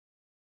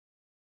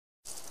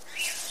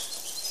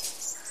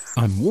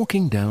I'm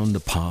walking down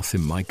the path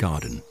in my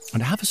garden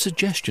and I have a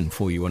suggestion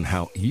for you on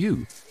how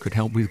you could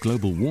help with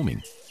global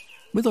warming.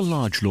 With a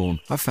large lawn,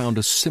 I found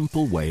a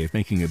simple way of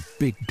making a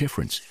big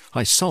difference.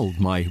 I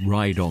sold my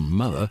ride-on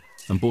mower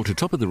and bought a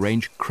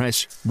top-of-the-range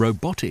Cress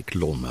robotic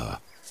lawnmower.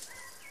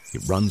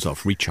 It runs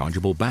off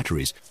rechargeable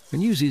batteries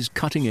and uses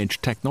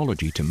cutting-edge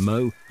technology to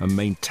mow and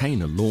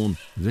maintain a lawn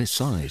this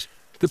size.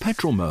 The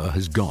petrol mower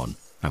has gone,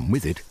 and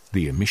with it,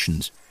 the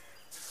emissions.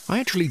 I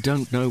actually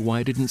don't know why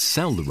I didn't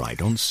sell the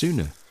ride-on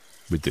sooner.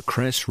 With the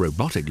Cress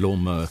robotic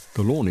lawnmower,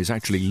 the lawn is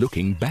actually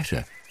looking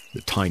better.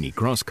 The tiny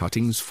grass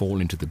cuttings fall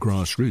into the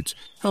grass roots,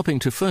 helping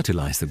to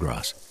fertilize the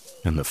grass.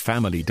 And the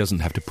family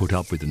doesn't have to put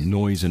up with the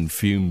noise and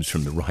fumes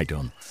from the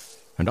ride-on.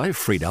 And I've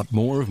freed up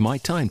more of my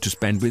time to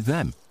spend with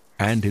them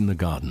and in the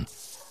garden.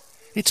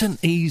 It's an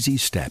easy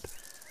step,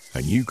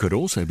 and you could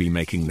also be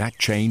making that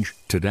change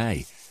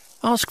today.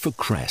 Ask for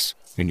Cress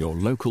in your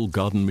local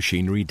garden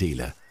machinery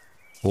dealer,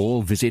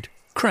 or visit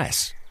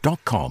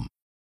cress.com.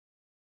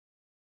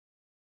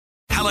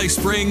 Hello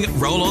Spring,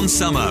 roll on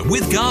summer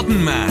with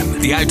Garden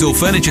Man. The outdoor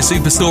furniture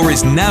superstore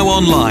is now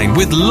online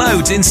with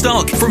loads in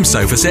stock, from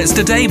sofa sets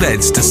to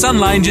daybeds to sun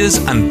loungers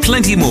and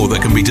plenty more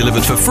that can be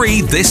delivered for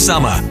free this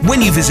summer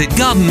when you visit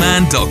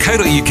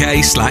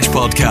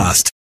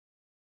gardenman.co.uk/podcast.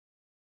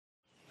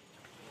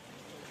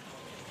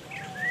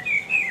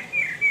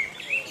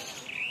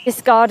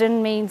 This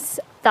garden means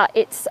that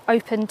it's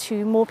open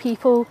to more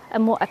people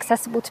and more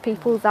accessible to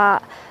people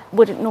that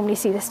wouldn't normally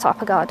see this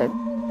type of garden.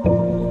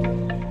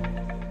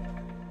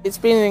 It's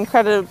been an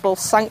incredible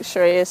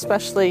sanctuary,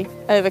 especially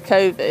over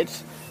COVID.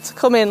 To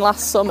come in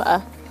last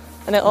summer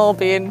and it all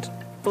be in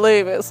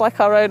bloom, it was like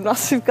our own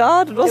massive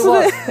garden,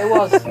 wasn't it? It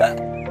was.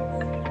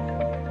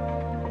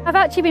 I've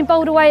actually been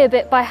bowled away a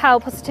bit by how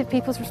positive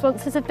people's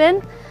responses have been.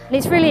 And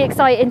it's really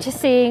exciting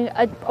just seeing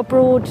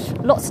abroad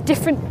lots of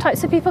different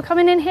types of people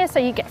coming in here. So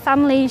you get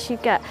families, you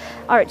get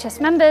RHS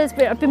members,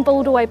 but I've been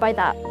bowled away by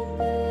that.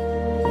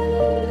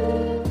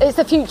 It's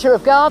the future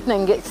of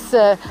gardening. It's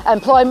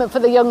employment for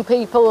the young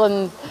people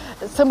and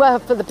somewhere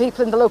for the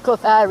people in the local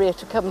area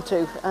to come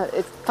to.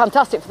 It's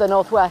fantastic for the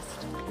Northwest.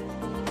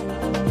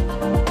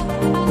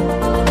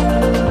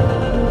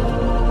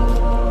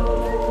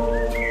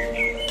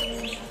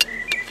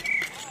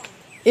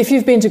 If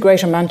you've been to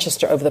Greater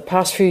Manchester over the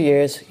past few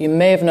years, you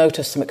may have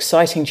noticed some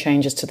exciting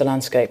changes to the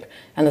landscape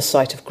and the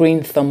sight of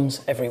green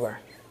thumbs everywhere.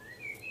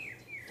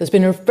 There's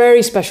been a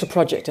very special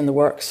project in the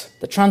works,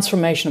 the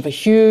transformation of a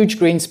huge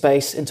green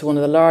space into one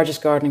of the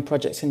largest gardening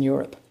projects in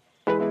Europe.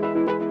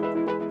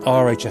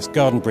 RHS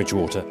Garden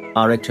Bridgwater.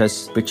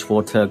 RHS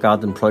Bridgwater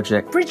Garden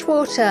Project.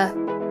 Bridgwater.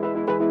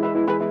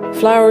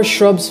 Flowers,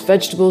 shrubs,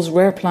 vegetables,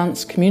 rare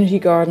plants, community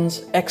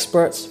gardens,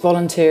 experts,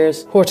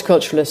 volunteers,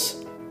 horticulturalists.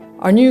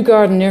 Our new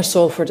garden near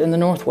Salford in the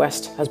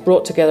northwest has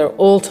brought together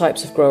all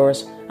types of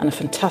growers and a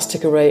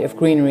fantastic array of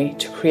greenery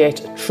to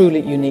create a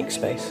truly unique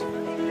space.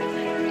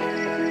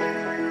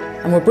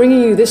 And we're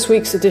bringing you this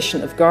week's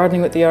edition of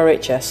Gardening with the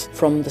RHS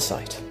from the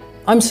site.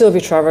 I'm Sylvia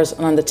Travers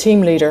and I'm the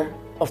team leader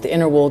of the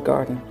Inner Wall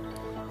Garden.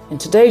 In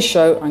today's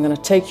show, I'm going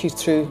to take you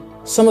through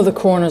some of the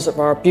corners of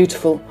our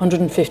beautiful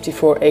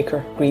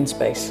 154-acre green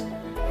space.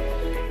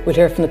 We'll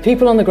hear from the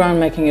people on the ground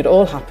making it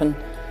all happen,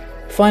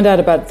 find out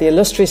about the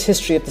illustrious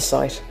history of the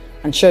site,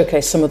 and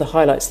showcase some of the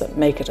highlights that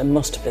make it a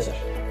must visit.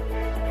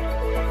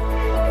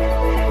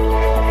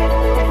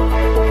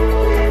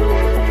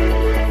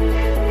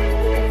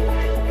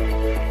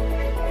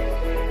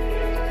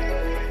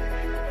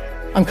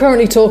 I'm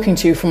currently talking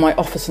to you from my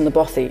office in the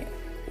Bothy,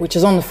 which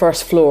is on the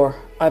first floor.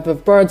 I have a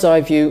bird's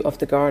eye view of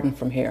the garden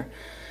from here.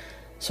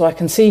 So I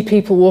can see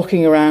people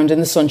walking around in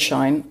the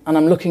sunshine, and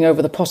I'm looking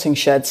over the potting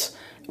sheds,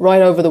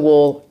 right over the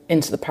wall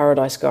into the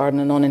Paradise Garden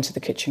and on into the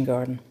kitchen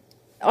garden.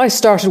 I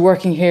started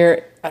working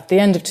here at the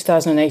end of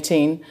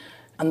 2018,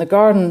 and the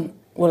garden,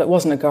 well, it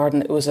wasn't a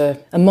garden, it was a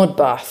mud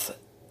bath.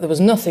 There was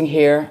nothing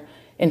here.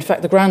 In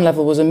fact, the ground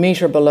level was a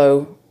metre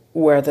below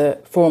where the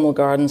formal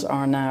gardens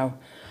are now.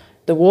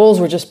 The walls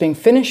were just being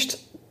finished.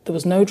 There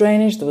was no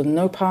drainage, there was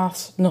no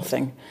paths,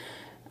 nothing.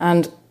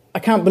 And I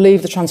can't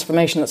believe the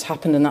transformation that's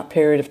happened in that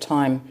period of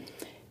time.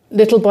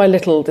 Little by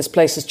little, this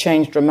place has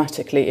changed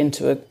dramatically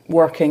into a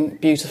working,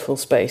 beautiful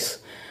space.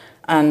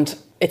 And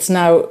it's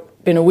now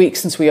been a week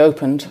since we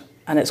opened,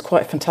 and it's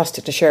quite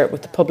fantastic to share it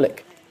with the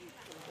public.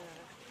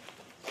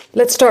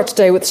 Let's start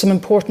today with some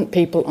important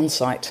people on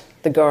site,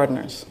 the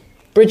gardeners.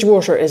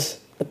 Bridgwater is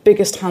the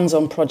biggest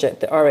hands-on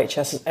project the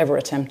RHS has ever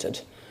attempted.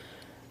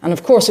 And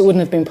of course it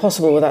wouldn't have been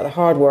possible without the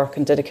hard work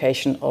and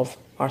dedication of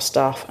our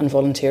staff and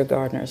volunteer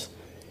gardeners.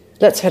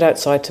 Let's head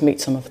outside to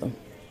meet some of them.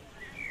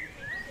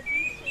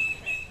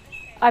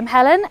 I'm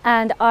Helen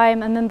and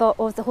I'm a member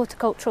of the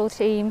horticultural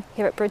team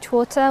here at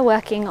Bridgwater,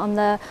 working on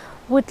the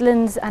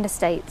woodlands and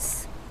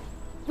estates.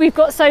 We've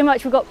got so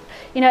much. We've got,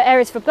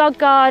 areas for bog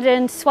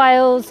gardens,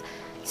 swales,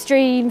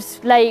 streams,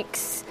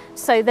 lakes.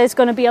 So there's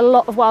going to be a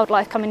lot of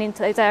wildlife coming into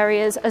those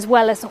areas, as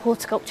well as the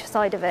horticulture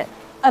side of it.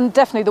 And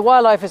definitely the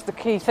wildlife is the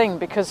key thing,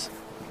 because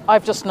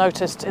I've just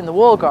noticed in the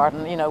wall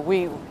garden, you know,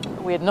 we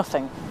had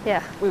nothing.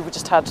 Yeah. We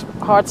just had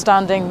hard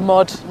standing,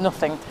 mud,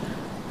 nothing.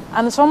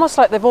 And it's almost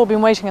like they've all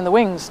been waiting in the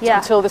wings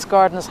until this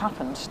garden has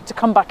happened, to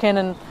come back in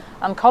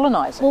and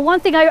colonise it. Well, one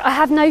thing I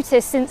have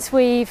noticed since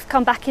we've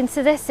come back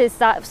into this is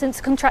that since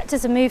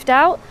contractors have moved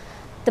out,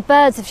 the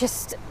birds have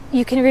just,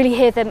 you can really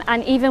hear them,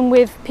 and even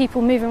with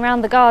people moving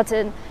around the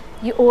garden,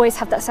 you always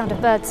have that sound of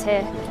birds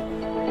here.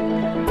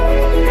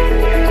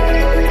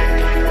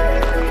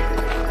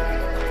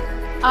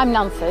 I'm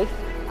Nancy.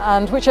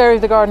 And which area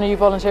of the garden are you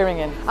volunteering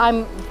in?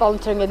 I'm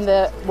volunteering in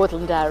the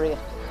woodland area.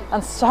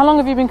 And so how long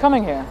have you been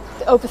coming here?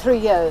 Over 3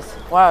 years.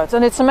 Wow,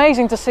 and it's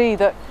amazing to see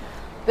that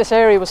this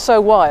area was so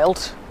wild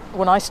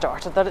when I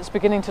started that it's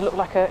beginning to look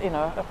like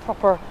a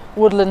proper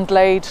woodland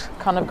glade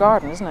kind of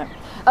garden, isn't it?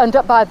 And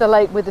up by the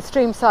lake with the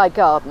streamside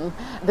garden,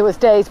 there was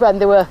days when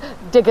there were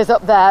diggers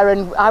up there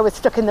and I was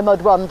stuck in the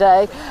mud one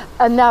day,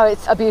 and now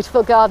it's a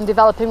beautiful garden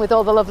developing with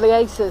all the lovely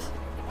aces.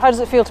 How does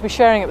it feel to be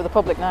sharing it with the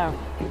public now?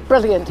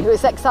 Brilliant. It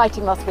was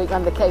exciting last week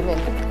when they came in.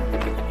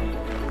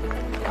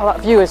 Oh,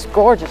 that view is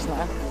gorgeous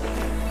now.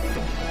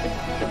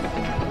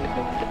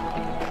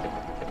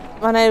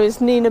 My name is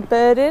Nina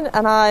Birdin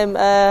and I'm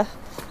a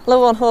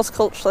level 1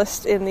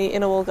 horticulturalist in the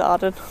Inner Wall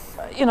Garden.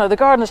 You know, the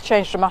garden has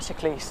changed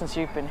dramatically since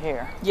you've been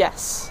here.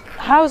 Yes.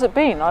 How has it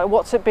been?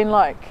 What's it been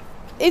like?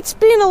 It's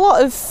been a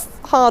lot of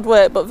hard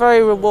work, but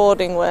very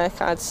rewarding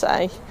work, I'd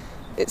say.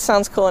 It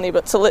sounds corny,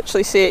 but to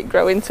literally see it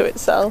grow into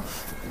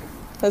itself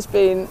has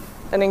been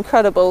an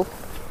incredible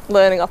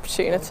learning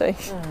opportunity.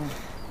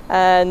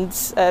 And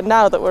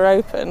now that we're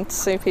open, to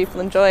see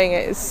people enjoying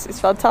it is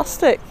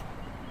fantastic.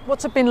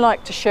 What's it been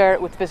like to share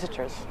it with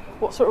visitors?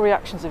 What sort of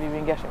reactions have you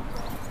been getting?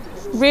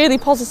 Really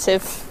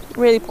positive,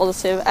 really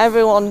positive.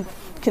 Everyone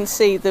can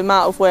see the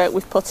amount of work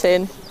we've put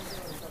in.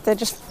 They're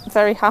just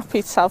very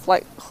happy to have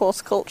like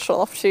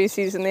horticultural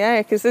opportunities in the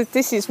area, because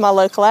this is my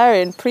local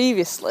area, and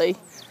previously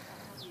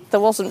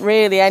there wasn't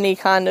really any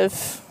kind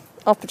of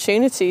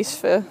opportunities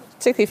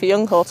particularly for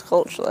young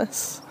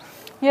horticulturalists.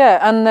 Yeah,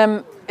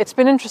 and it's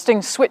been an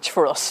interesting switch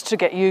for us to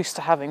get used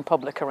to having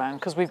public around,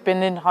 because we've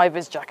been in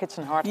high-vis jackets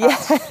and hard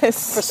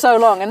hats for so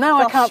long, and now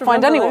I can't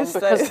find anyone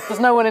because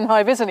there's no one in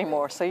high-vis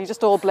anymore, so you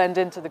just all blend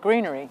into the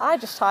greenery. I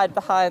just hide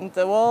behind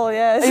the wall,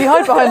 yes. You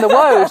hide behind the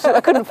woad.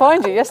 I couldn't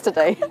find you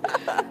yesterday.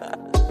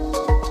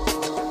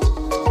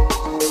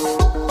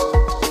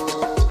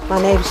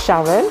 My name's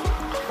Sharon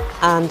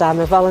and I'm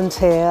a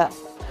volunteer.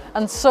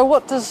 And so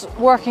what does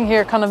working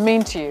here kind of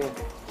mean to you?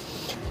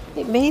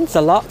 It means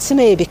a lot to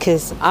me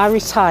because I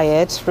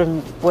retired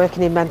from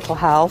working in mental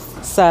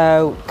health,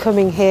 so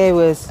coming here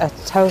was a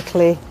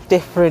totally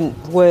different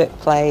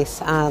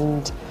workplace,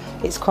 and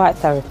it's quite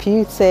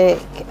therapeutic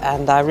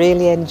and I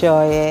really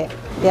enjoy it.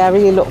 Yeah, I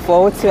really look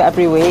forward to it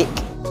every week.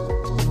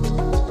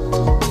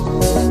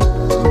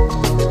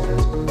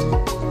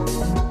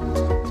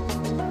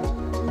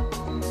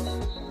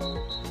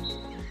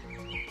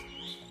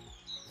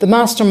 The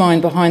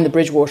mastermind behind the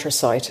Bridgwater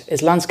site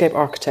is landscape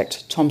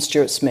architect Tom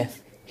Stewart-Smith.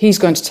 He's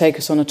going to take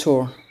us on a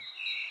tour.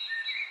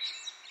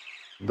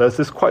 There's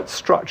this quite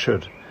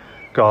structured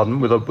garden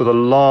with a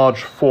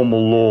large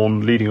formal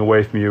lawn leading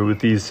away from you with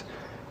these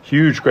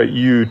huge great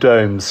yew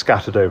domes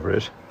scattered over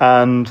it.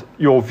 And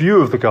your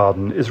view of the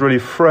garden is really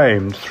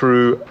framed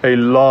through a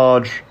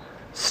large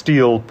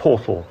steel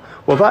portal.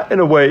 Well, that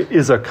in a way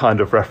is a kind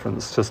of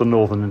reference to the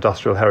Northern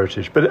industrial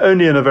heritage, but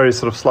only in a very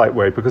sort of slight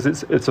way, because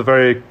it's a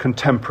very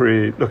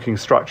contemporary looking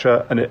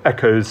structure and it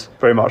echoes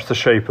very much the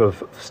shape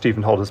of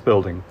Stephen Hodder's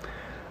building.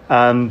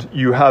 And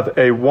you have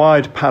a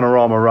wide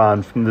panorama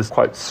around from this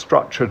quite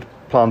structured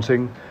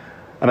planting.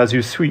 And as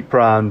you sweep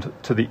round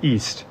to the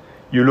east,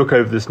 you look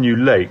over this new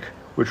lake,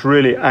 which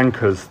really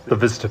anchors the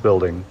visitor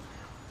building.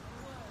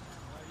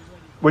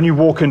 When you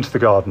walk into the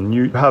garden,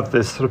 you have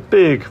this sort of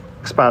big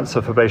expanse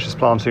of herbaceous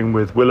planting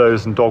with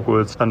willows and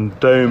dogwoods and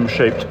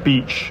dome-shaped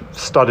beech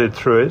studded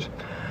through it.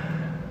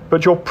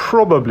 But you're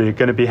probably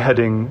going to be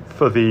heading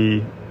for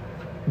the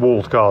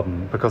walled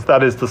garden, because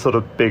that is the sort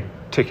of big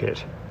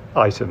ticket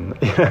item.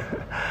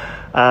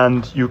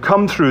 And you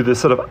come through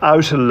this sort of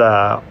outer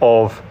layer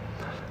of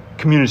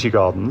community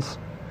gardens,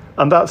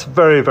 and that's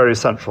very, very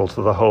central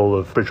to the whole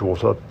of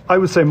Bridgwater. I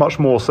would say much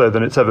more so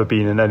than it's ever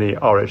been in any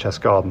RHS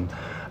garden.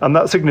 And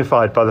that's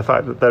signified by the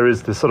fact that there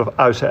is this sort of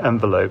outer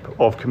envelope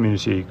of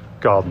community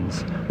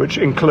gardens, which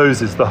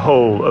encloses the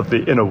whole of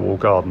the inner wall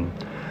garden.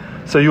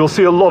 So you'll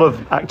see a lot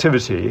of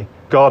activity,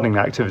 gardening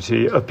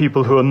activity, of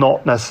people who are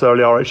not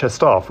necessarily RHS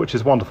staff, which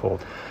is wonderful.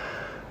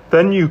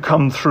 Then you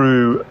come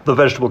through the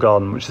vegetable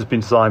garden, which has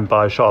been designed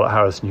by Charlotte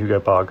Harris and Hugo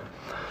Bugg.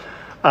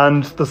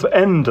 And the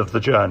end of the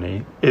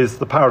journey is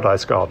the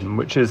Paradise Garden,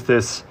 which is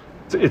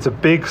it's a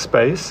big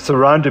space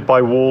surrounded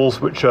by walls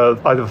which are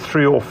either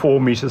 3 or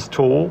 4 meters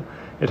tall.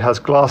 It has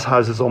glass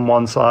houses on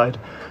one side,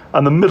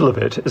 and the middle of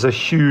it is a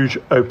huge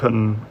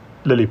open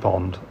lily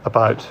pond,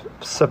 about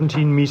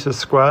 17 meters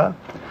square.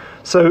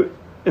 So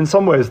in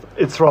some ways,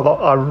 it's rather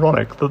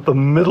ironic that the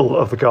middle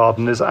of the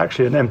garden is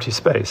actually an empty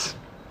space.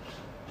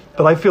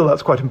 But I feel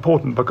that's quite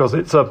important because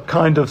it's a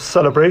kind of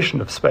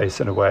celebration of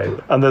space in a way.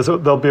 And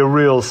there'll be a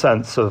real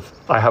sense of,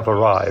 I have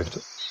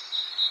arrived.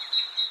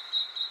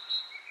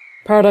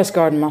 Paradise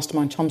Garden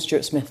Mastermind Tom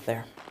Stewart-Smith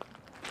there.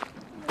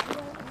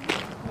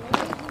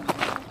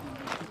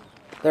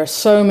 There are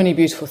so many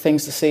beautiful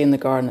things to see in the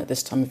garden at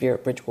this time of year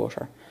at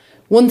Bridgwater.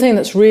 One thing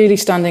that's really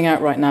standing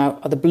out right now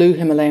are the blue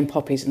Himalayan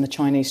poppies in the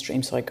Chinese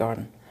Streamside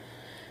Garden.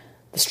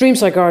 The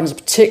Streamside Garden is a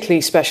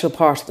particularly special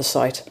part of the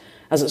site,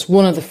 as it's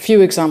one of the few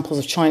examples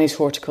of Chinese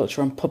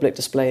horticulture on public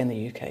display in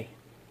the UK.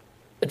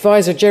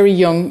 Advisor Jerry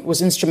Young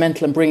was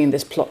instrumental in bringing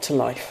this plot to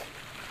life.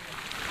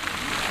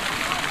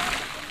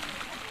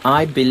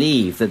 I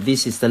believe that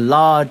this is the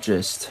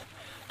largest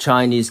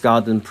Chinese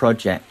garden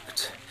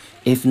project,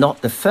 if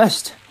not the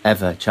first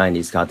ever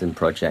Chinese garden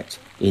project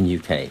in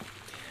UK.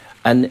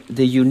 And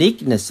the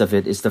uniqueness of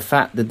it is the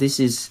fact that this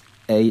is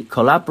a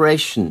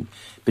collaboration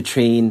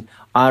between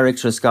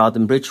Irish Trust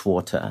Garden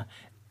Bridgwater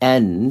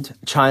and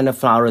China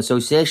Flower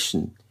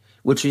Association,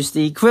 which is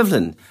the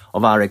equivalent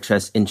of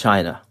RHS in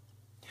China.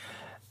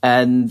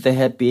 And they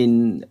have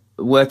been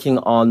working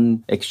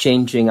on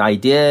exchanging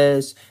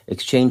ideas,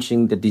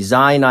 exchanging the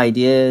design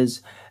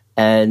ideas.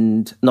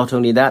 And not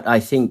only that, I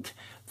think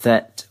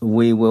that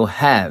we will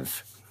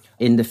have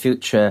in the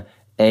future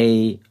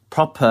a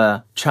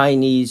proper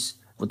Chinese,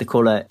 what they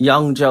call a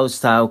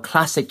Yangzhou-style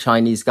classic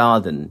Chinese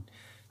garden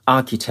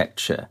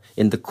architecture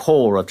in the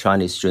core of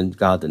Chinese Streamside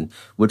Garden,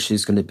 which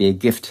is going to be a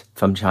gift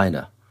from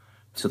China.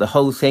 So the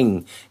whole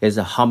thing is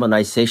a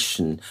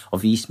harmonization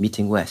of East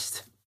meeting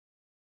West.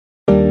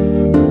 I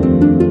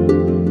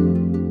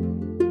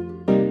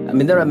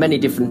mean, there are many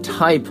different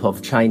types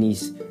of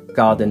Chinese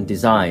garden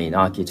design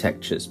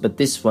architectures, but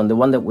this one, the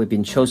one that we've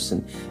been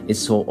chosen,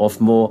 is sort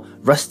of more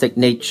rustic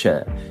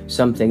nature,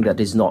 something that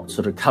is not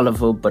sort of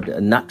colorful, but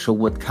a natural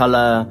wood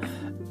color.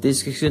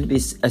 This is going to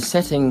be a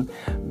setting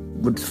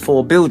with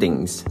 4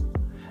 buildings,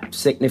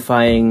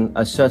 signifying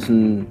a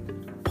certain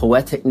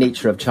poetic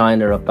nature of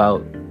China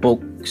about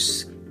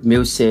books,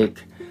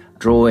 music,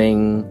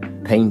 drawing,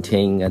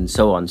 painting, and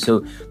so on.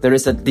 So there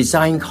is a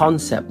design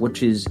concept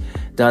which is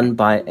done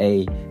by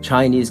a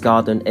Chinese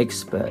garden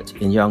expert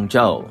in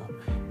Yangzhou,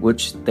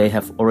 which they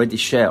have already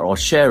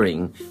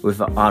sharing with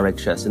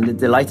RHS, and they're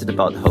delighted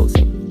about the whole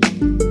thing.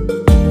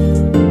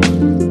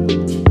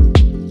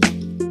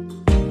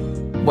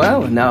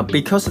 Well, now,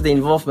 because of the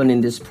involvement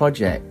in this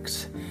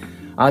project,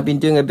 I've been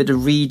doing a bit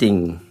of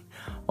reading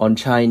on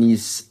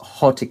Chinese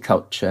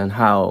horticulture and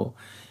how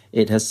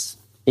it has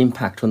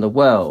impact on the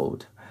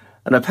world.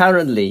 And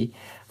apparently,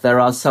 there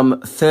are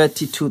some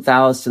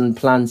 32,000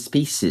 plant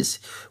species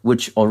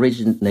which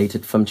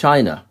originated from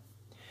China.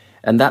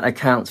 And that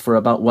accounts for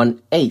about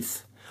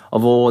 1/8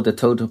 of all the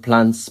total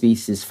plant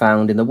species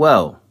found in the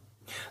world.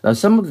 Now,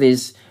 some of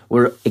these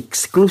were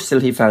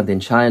exclusively found in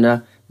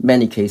China.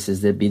 Many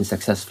cases, they've been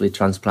successfully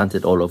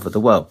transplanted all over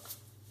the world.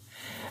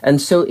 And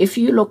so if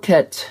you look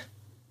at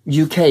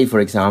UK,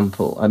 for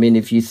example, I mean,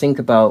 if you think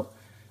about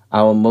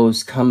our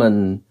most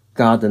common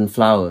garden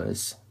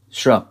flowers,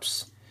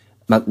 shrubs,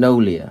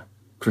 magnolia,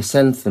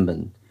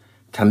 chrysanthemum,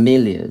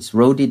 camellias,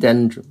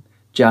 rhododendron,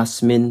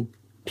 jasmine,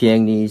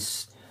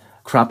 peonies,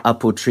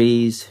 crabapple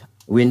trees,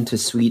 winter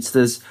sweets,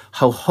 there's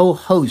a whole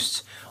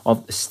host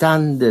of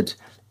standard,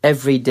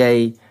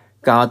 everyday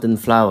garden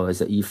flowers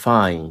that you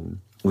find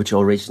which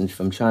originate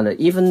from China.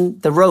 Even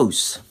the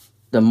rose,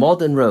 the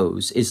modern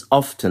rose, is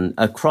often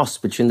a cross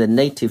between the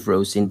native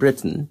rose in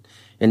Britain,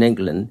 in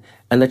England,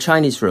 and the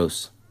Chinese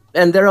rose.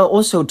 And there are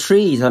also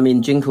trees, I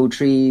mean, ginkgo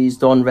trees,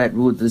 dawn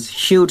redwood. There's a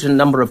huge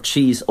number of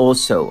trees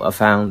also are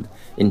found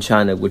in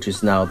China, which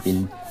has now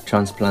been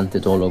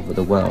transplanted all over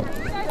the world.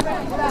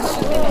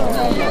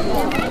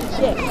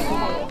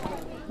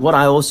 What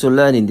I also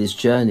learned in this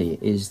journey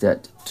is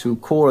that to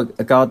call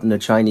a garden a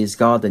Chinese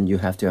garden, you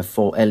have to have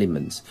 4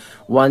 elements.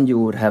 1, you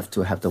would have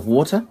to have the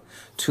water.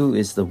 2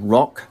 is the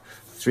rock.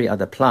 3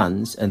 other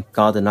plants and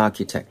garden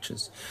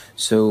architectures.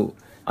 So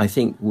I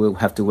think we'll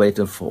have to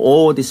wait for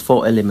all these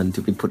 4 elements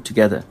to be put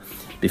together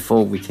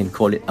before we can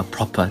call it a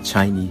proper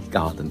Chinese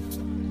garden.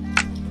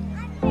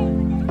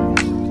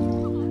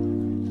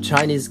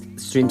 Chinese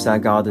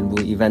Streamside Garden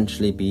will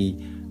eventually be,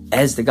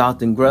 as the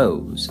garden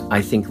grows,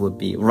 I think will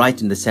be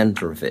right in the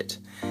center of it.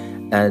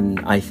 And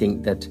I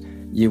think that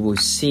you will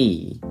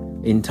see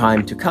in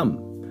time to come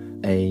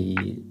a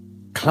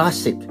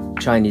classic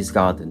Chinese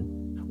garden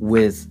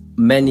with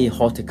many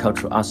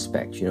horticultural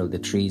aspects, you know, the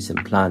trees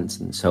and plants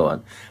and so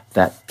on,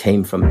 that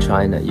came from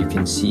China. You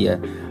can see a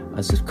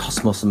sort of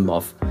cosmosm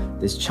of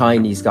this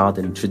Chinese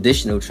garden,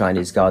 traditional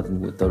Chinese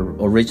garden with the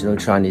original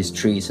Chinese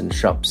trees and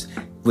shrubs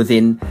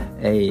within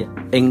a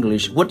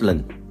English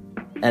woodland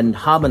and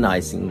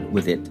harmonizing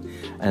with it.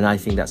 And I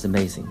think that's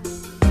amazing.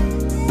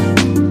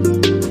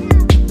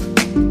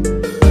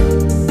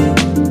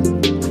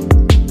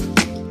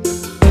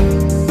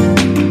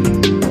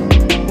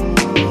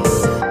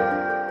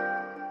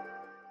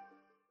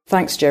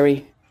 Thanks,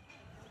 Jerry.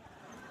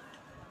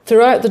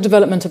 Throughout the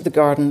development of the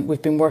garden,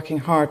 we've been working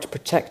hard to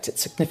protect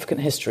its significant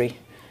history,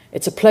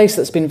 It's a place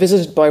that's been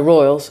visited by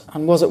royals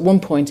and was at one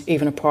point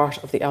even a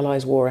part of the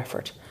Allies' war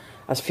effort,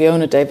 as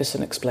Fiona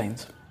Davison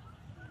explains.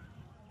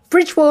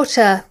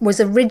 Bridgewater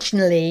was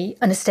originally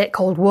an estate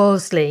called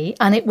Worsley,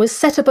 and it was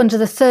set up under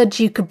the 3rd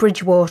Duke of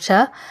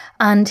Bridgewater,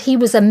 and he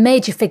was a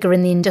major figure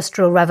in the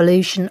Industrial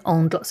Revolution,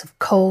 owned lots of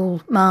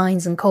coal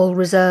mines and coal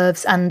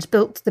reserves, and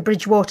built the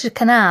Bridgewater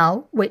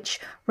Canal, which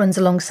runs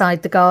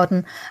alongside the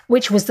garden,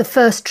 which was the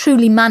first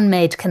truly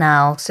man-made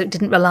canal, so it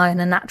didn't rely on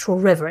a natural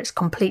river. It's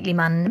completely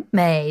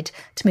man-made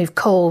to move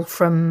coal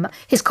from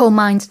his coal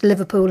mines to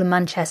Liverpool and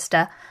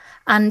Manchester,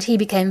 and he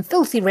became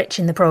filthy rich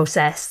in the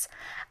process,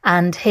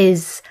 and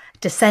his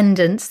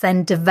descendants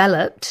then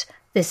developed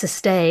this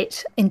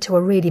estate into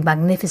a really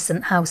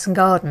magnificent house and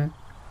garden.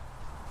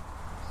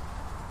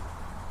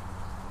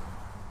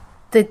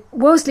 The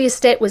Worsley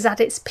estate was at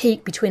its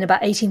peak between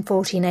about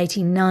 1840 and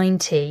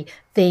 1890.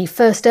 The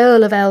first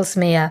Earl of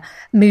Ellesmere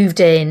moved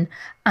in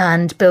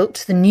and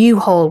built the New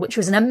Hall, which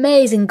was an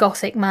amazing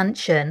Gothic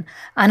mansion,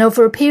 and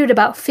over a period of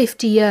about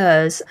 50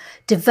 years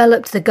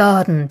developed the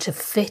garden to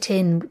fit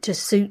in to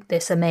suit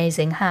this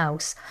amazing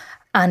house,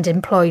 and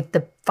employed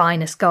the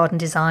finest garden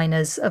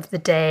designers of the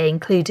day,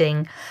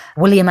 including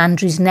William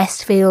Andrews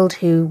Nestfield,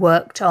 who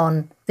worked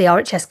on the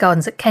RHS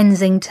gardens at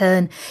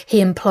Kensington.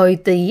 He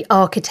employed the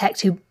architect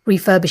who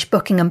refurbished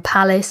Buckingham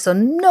Palace, so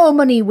no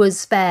money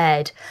was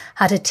spared.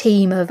 Had a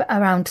team of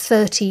around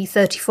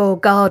 34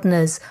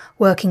 gardeners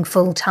working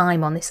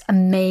full-time on this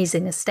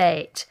amazing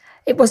estate.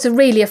 It was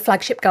really a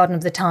flagship garden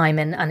of the time,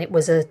 and it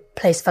was a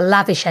place for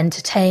lavish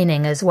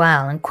entertaining as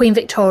well. And Queen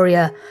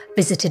Victoria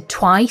visited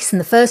twice,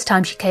 and the first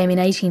time she came in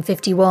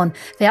 1851,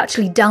 they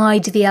actually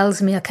dyed the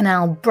Ellesmere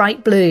Canal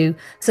bright blue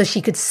so she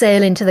could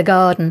sail into the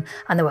garden,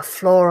 and there were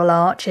floral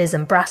arches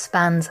and brass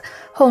bands,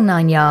 whole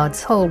 9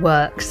 yards, whole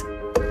works.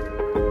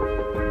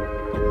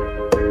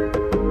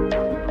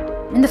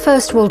 In the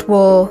First World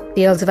War,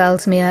 the Earls of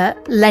Ellesmere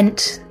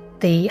lent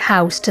the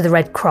house to the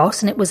Red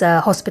Cross, and it was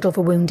a hospital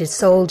for wounded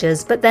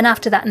soldiers. But then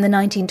after that, in the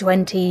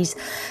 1920s,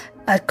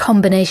 a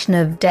combination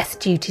of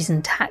death duties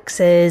and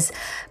taxes,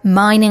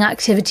 mining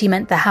activity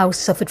meant the house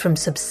suffered from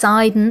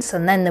subsidence,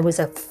 and then there was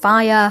a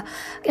fire,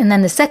 and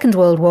then the Second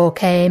World War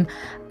came,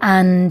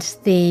 and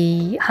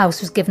the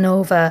house was given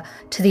over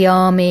to the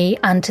army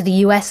and to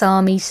the US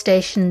Army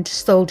stationed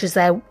soldiers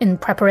there in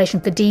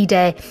preparation for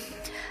D-Day.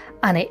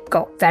 And it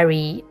got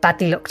very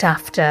badly looked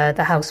after.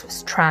 The house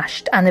was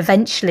trashed, and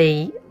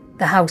eventually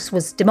the house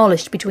was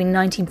demolished between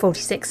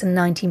 1946 and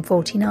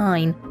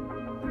 1949.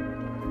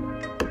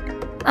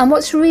 And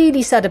what's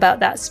really sad about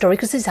that story,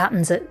 because this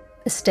happens at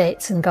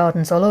estates and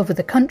gardens all over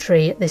the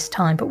country at this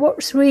time, but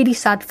what's really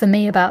sad for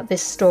me about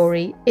this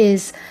story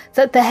is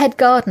that the head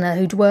gardener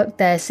who'd worked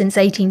there since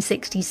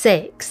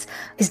 1866,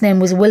 his name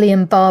was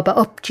William Barber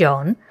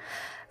Upjohn,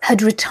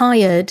 had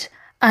retired,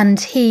 and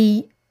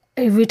he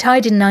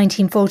retired in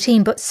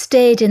 1914 but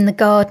stayed in the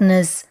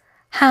gardener's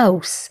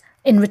house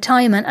in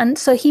retirement, and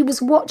so he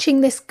was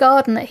watching this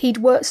garden that he'd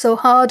worked so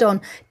hard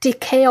on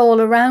decay all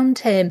around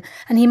him,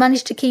 and he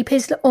managed to keep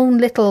his own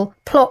little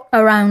plot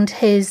around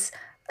his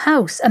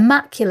house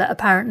immaculate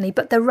apparently,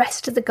 but the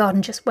rest of the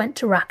garden just went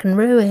to rack and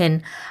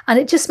ruin, and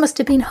it just must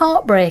have been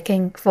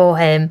heartbreaking for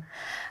him.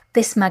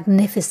 This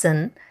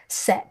magnificent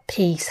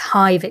set-piece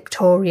high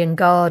Victorian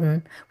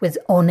garden with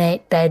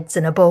ornate beds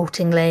and a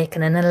boating lake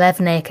and an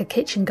 11-acre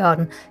kitchen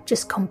garden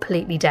just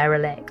completely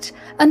derelict,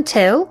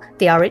 until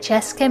the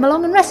RHS came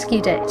along and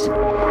rescued it.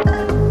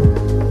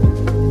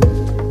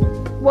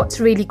 What's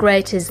really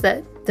great is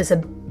that there's a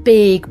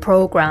big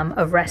programme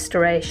of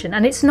restoration,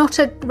 and it's not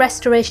a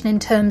restoration in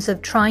terms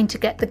of trying to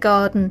get the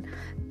garden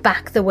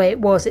back the way it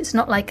was. It's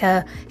not like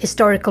a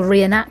historical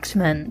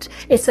reenactment.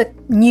 It's a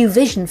new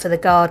vision for the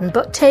garden,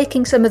 but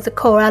taking some of the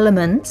core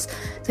elements,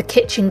 the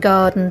kitchen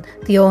garden,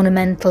 the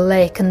ornamental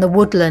lake and the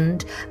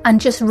woodland, and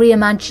just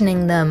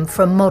reimagining them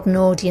for modern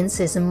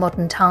audiences and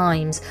modern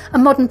times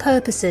and modern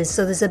purposes.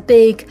 So there's a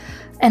big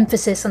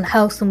emphasis on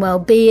health and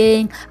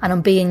well-being and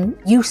on being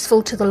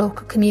useful to the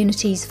local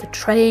communities for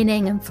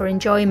training and for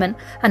enjoyment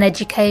and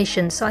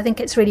education. So I think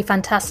it's really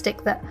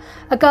fantastic that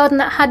a garden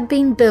that had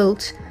been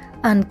built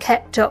and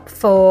kept up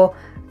for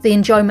the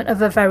enjoyment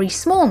of a very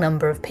small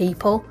number of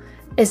people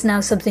is now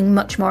something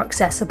much more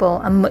accessible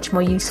and much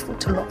more useful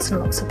to lots and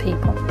lots of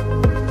people.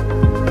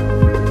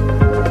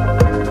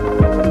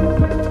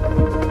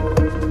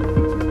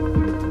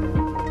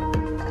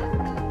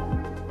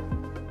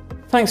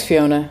 Thanks,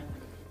 Fiona.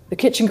 The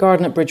kitchen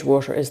garden at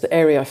Bridgewater is the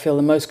area I feel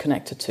the most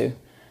connected to.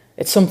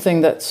 It's something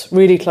that's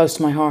really close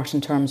to my heart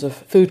in terms of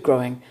food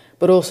growing,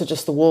 but also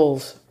just the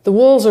walls. The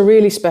walls are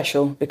really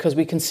special because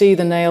we can see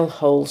the nail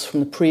holes from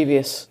the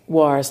previous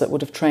wires that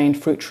would have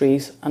trained fruit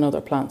trees and other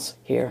plants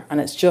here.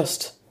 And it's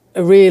just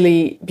a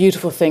really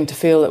beautiful thing to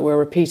feel that we're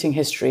repeating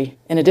history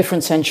in a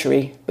different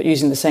century, but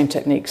using the same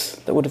techniques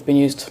that would have been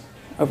used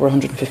over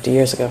 150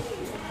 years ago.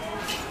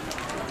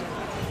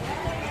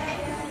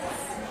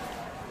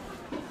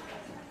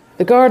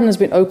 The garden has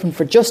been open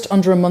for just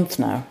under a month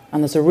now,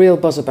 and there's a real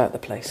buzz about the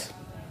place.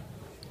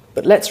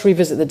 But let's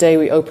revisit the day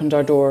we opened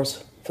our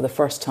doors for the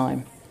first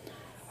time.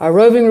 Our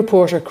roving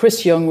reporter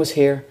Chris Young was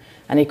here,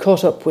 and he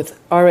caught up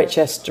with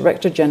RHS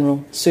Director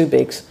General Sue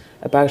Biggs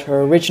about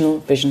her original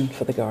vision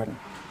for the garden.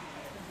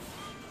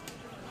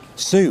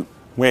 Sue,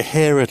 we're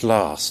here at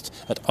last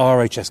at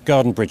RHS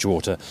Garden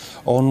Bridgwater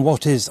on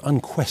what is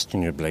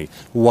unquestionably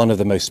one of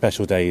the most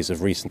special days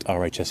of recent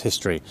RHS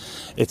history.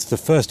 It's the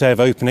first day of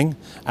opening,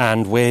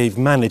 and we've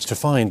managed to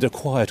find a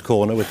quiet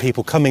corner with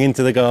people coming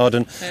into the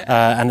garden,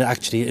 and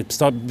actually it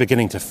started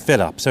beginning to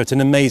fill up. So it's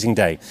an amazing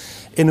day.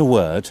 In a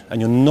word, and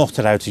you're not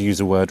allowed to use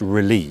the word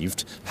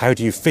relieved, how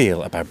do you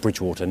feel about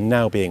Bridgwater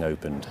now being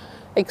opened?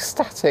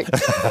 Ecstatic.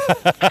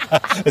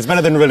 It's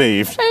better than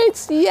relieved.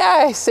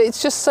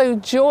 It's just so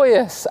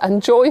joyous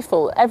and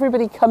joyful.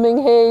 Everybody coming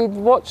here,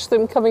 watch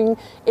them coming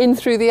in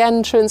through the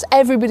entrance.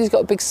 Everybody's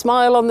got a big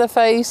smile on their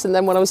face. And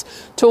then when I was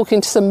talking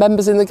to some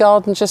members in the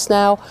garden just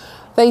now,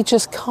 they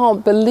just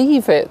can't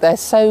believe it. They're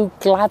so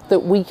glad that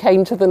we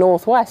came to the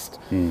Northwest.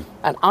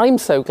 And I'm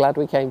so glad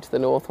we came to the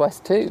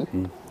Northwest too.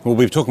 Well,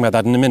 we'll be talking about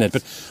that in a minute,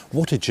 but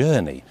what a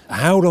journey.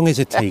 How long has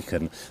it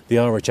taken the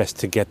RHS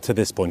to get to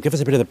this point? Give us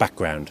a bit of the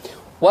background.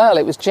 Well,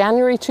 it was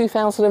January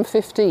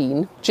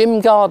 2015. Jim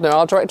Gardner,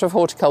 our Director of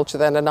Horticulture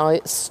then, and I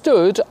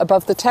stood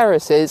above the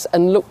terraces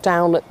and looked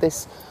down at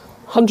this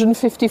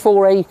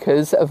 154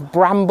 acres of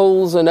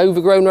brambles and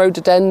overgrown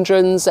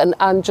rhododendrons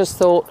and just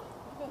thought,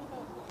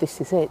 this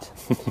is it.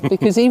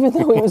 Because even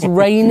though it was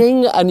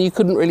raining and you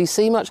couldn't really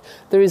see much,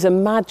 there is a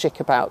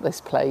magic about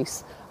this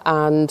place.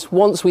 And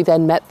once we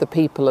then met the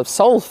people of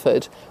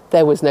Salford,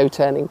 there was no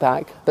turning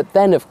back. But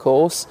then, of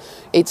course,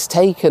 it's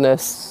taken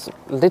us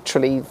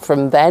literally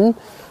from then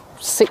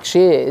 6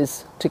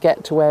 years to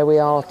get to where we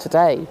are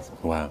today.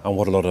 Wow, and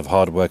what a lot of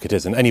hard work it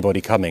is. And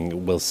anybody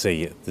coming will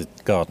see the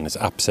garden is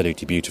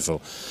absolutely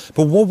beautiful.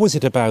 But what was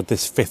it about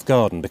this fifth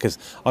garden? Because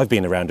I've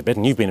been around a bit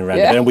and you've been around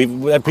a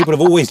bit, and people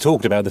have always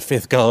talked about the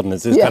fifth garden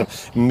as this kind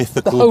of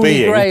mythical the Holy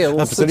being. Grail,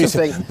 absolutely.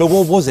 sort of thing. But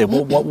what was it?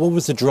 What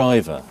was the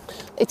driver?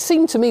 It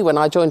seemed to me when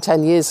I joined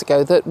 10 years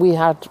ago that we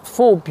had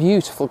 4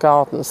 beautiful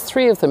gardens,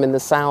 3 of them in the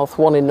south,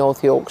 1 in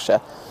North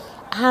Yorkshire,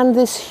 and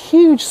this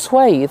huge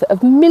swathe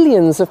of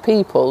millions of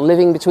people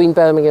living between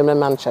Birmingham and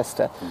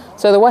Manchester.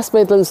 So the West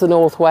Midlands, the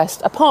North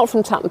West, apart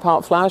from Tatton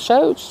Park Flower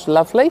Show, which is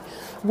lovely,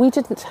 we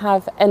didn't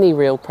have any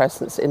real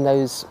presence in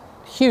those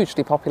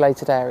hugely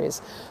populated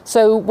areas.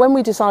 So when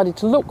we decided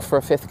to look for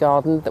a fifth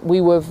garden,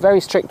 we were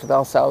very strict with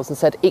ourselves and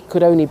said it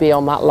could only be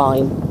on that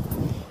line.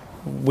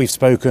 We've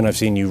spoken, I've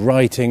seen you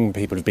writing,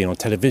 people have been on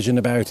television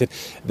about it.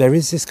 There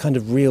is this kind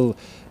of real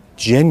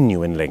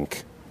genuine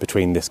link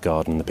between this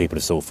garden and the people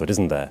of Salford,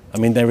 isn't there? I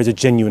mean, there is a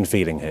genuine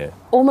feeling here.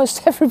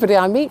 Almost everybody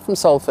I meet from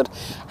Salford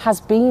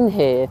has been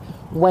here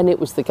when it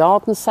was the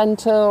garden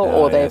centre,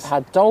 or they've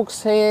had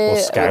dogs here, or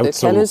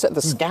scouts, at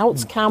the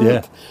Scouts camp.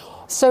 Yeah.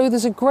 So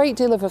there's a great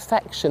deal of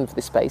affection for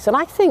this space. And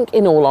I think,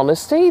 in all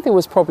honesty, there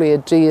was probably a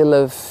deal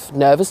of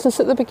nervousness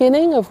at the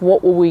beginning of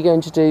what were we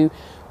going to do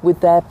with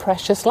their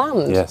precious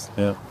land. Yes,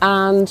 yeah.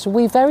 And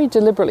we very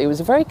deliberately, it was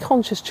a very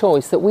conscious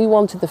choice that we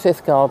wanted the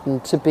fifth garden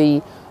to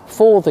be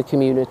for the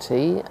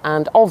community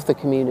and of the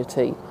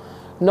community.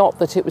 Not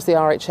that it was the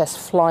RHS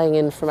flying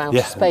in from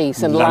outer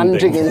space and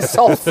landing in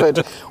Salford,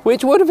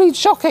 which would have been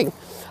shocking.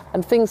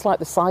 And things like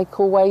the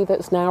cycleway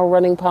that's now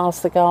running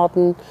past the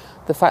garden,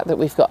 the fact that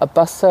we've got a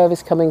bus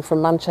service coming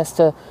from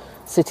Manchester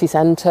city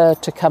centre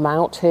to come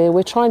out here.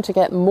 We're trying to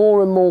get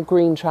more and more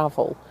green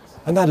travel.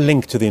 And that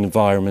link to the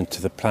environment,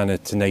 to the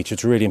planet, to nature,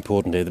 it's really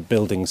important here. The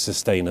building's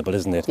sustainable,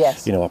 isn't it?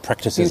 Yes. You know, our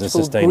practices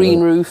Beautiful are sustainable. Green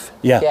roof.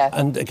 Yeah.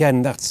 And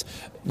again,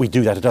 we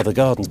do that at other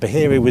gardens, but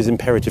here it was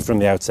imperative from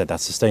the outset, that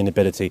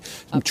sustainability,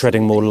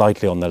 treading more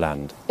lightly on the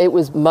land. It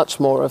was much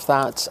more of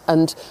that.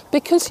 And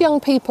because young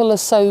people are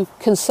so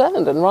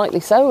concerned, and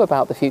rightly so,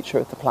 about the future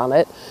of the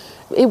planet,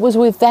 it was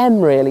with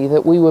them really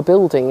that we were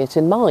building it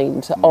in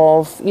mind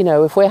of, you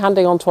know, if we're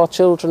handing on to our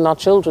children, our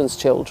children's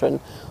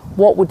children,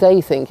 what would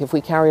they think if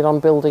we carried on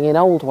building in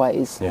old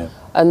ways? Yeah.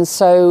 And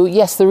so,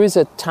 yes, there is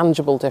a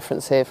tangible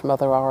difference here from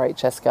other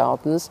RHS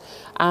gardens,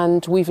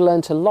 and we've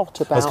learnt a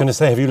lot about... I was going to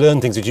say, have you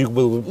learned things that you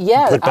will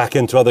put back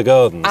into other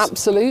gardens?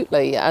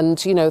 Absolutely,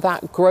 and, you know,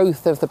 that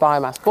growth of the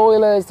biomass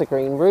boilers, the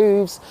green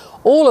roofs,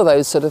 all of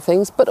those sort of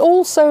things, but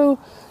also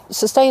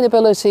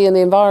sustainability and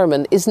the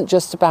environment isn't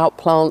just about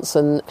plants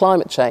and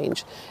climate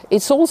change,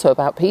 it's also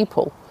about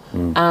people.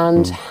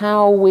 And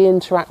how we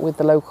interact with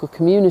the local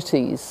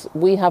communities.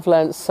 We have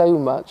learnt so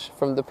much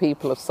from the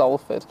people of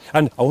Salford.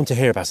 And I want to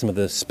hear about some of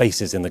the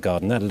spaces in the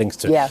garden. That links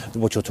to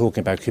what you're talking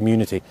about,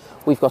 community.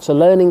 We've got a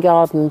learning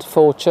garden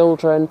for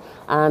children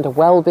and a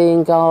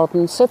wellbeing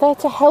garden. So they're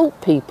to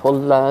help people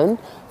learn,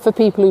 for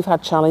people who've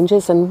had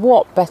challenges. And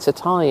what better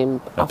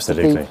time after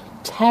the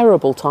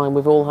terrible time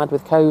we've all had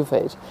with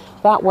COVID.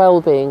 That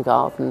wellbeing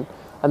garden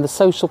and the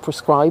social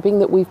prescribing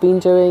that we've been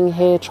doing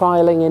here,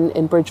 trialling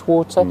in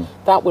Bridgwater,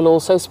 that will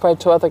also spread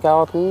to other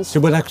gardens.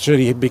 So we'll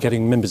actually be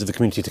getting members of the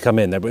community to come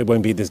in. It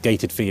won't be this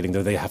gated feeling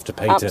that they have to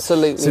pay to...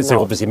 Absolutely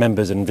So obviously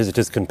members and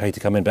visitors can pay to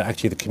come in, but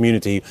actually the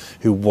community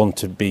who want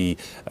to be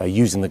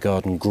using the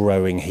garden,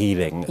 growing,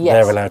 healing,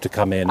 they're allowed to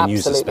come in and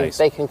use the space.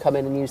 They can come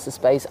in and use the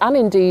space. And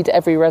indeed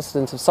every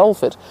resident of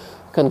Salford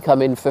can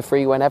come in for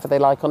free whenever they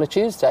like on a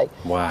Tuesday.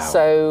 Wow.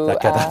 So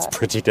that's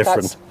pretty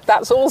different.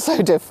 That's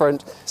also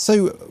different.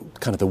 So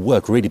kind of the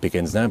work really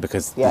begins now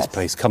because this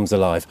place comes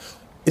alive.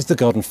 Is the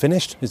garden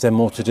finished? Is there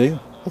more to do?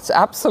 It's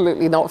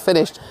absolutely not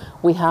finished.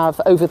 We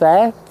have over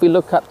there, if we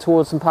look up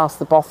towards and past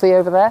the bothy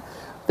over there,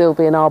 there'll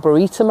be an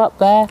arboretum up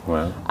there.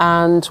 Wow.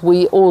 And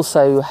we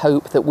also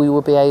hope that we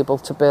will be able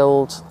to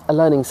build a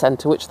learning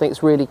centre, which I think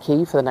is really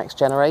key for the next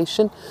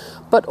generation.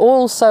 But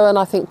also, and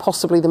I think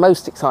possibly the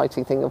most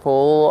exciting thing of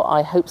all,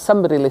 I hope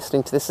somebody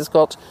listening to this has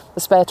got a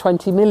spare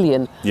 20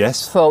 million.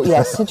 Yes.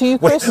 Did you,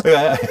 Chris?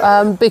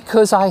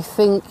 Because I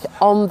think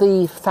on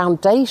the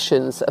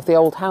foundations of the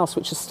old house,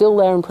 which is still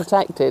there and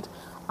protected,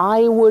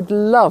 I would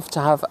love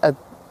to have a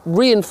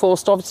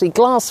reinforced, obviously,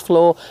 glass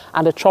floor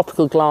and a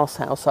tropical glass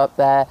house up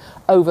there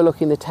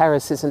overlooking the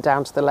terraces and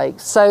down to the lake.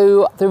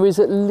 So there is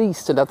at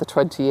least another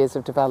 20 years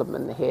of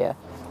development here.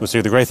 Well,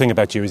 Sue, the great thing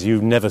about you is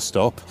you never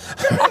stop.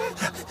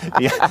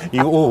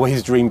 You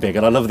always dream big,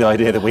 and I love the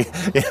idea that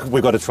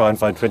we've got to try and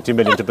find 20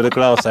 million to build a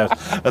glass house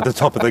at the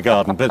top of the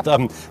garden. But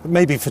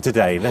maybe for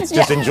today, let's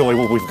just enjoy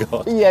what we've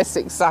got. Yes,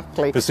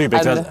 exactly. But Sue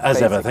Biggs,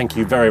 as ever, thank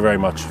you very, very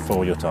much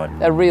for your time.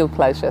 A real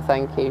pleasure,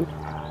 thank you.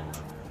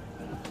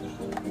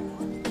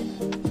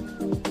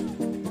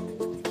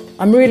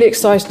 I'm really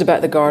excited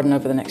about the garden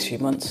over the next few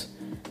months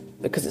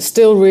because it's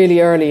still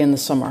really early in the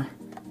summer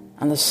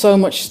and there's so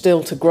much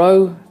still to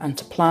grow and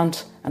to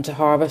plant and to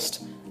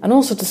harvest and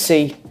also to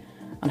see,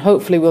 and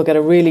hopefully we'll get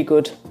a really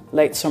good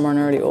late summer and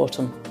early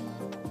autumn.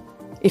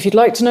 If you'd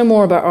like to know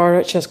more about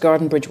RHS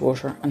Garden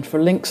Bridgwater and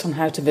for links on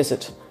how to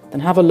visit,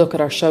 then have a look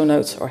at our show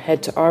notes or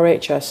head to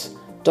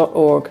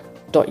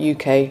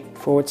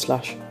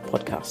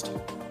rhs.org.uk/podcast.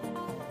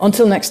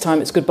 Until next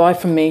time, it's goodbye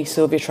from me,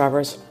 Sylvia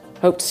Travers.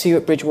 Hope to see you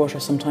at Bridgwater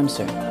sometime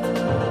soon.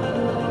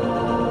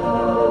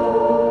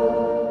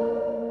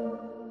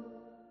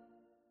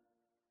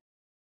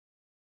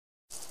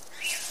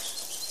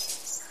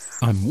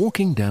 I'm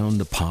walking down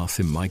the path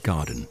in my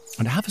garden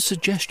and I have a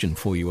suggestion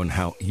for you on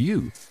how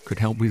you could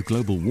help with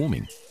global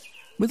warming.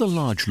 With a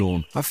large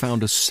lawn, I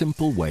found a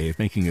simple way of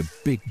making a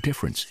big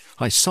difference.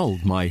 I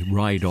sold my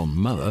ride-on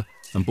mower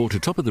and bought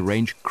a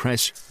top-of-the-range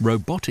Cress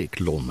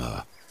robotic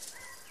lawnmower.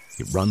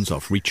 It runs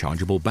off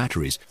rechargeable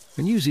batteries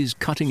and uses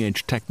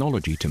cutting-edge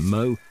technology to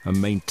mow and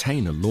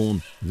maintain a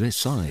lawn this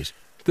size.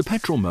 The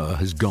petrol mower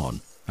has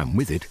gone, and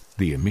with it,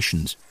 the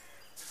emissions.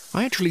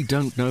 I actually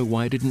don't know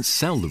why I didn't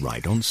sell the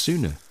ride-on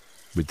sooner.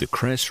 With the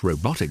Cress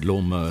robotic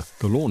lawnmower,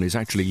 the lawn is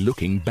actually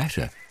looking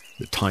better.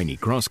 The tiny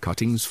grass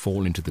cuttings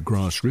fall into the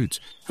grass roots,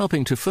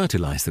 helping to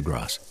fertilize the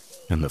grass.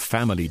 And the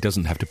family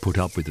doesn't have to put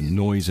up with the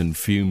noise and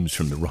fumes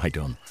from the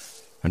ride-on.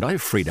 And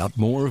I've freed up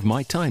more of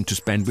my time to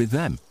spend with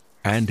them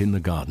and in the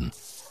garden.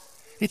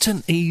 It's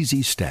an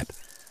easy step,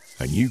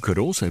 and you could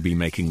also be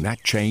making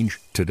that change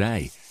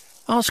today.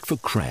 Ask for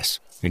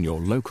Cress in your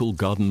local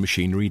garden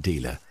machinery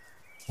dealer,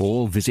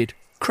 or visit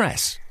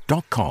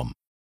cress.com.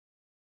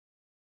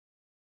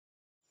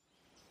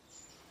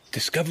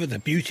 Discover the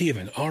beauty of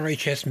an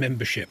RHS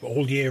membership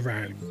all year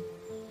round.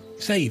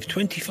 Save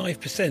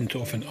 25%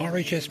 off an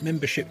RHS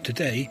membership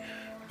today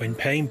when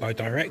paying by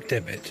direct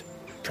debit.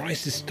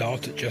 Prices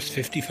start at just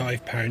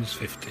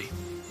 £55.50.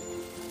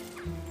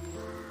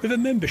 With a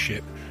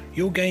membership,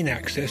 you'll gain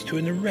access to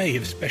an array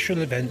of special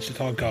events at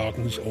our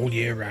gardens all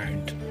year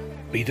round.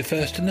 Be the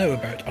first to know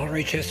about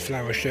RHS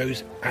flower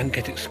shows and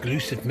get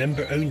exclusive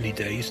member-only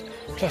days,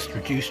 plus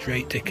reduced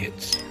rate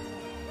tickets.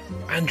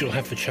 And you'll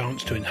have the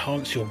chance to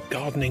enhance your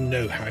gardening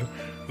know-how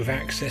with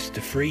access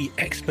to free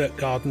expert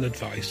garden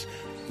advice,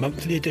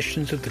 monthly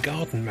editions of the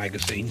Garden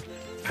magazine,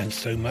 and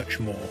so much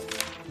more.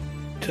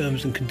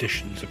 Terms and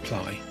conditions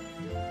apply.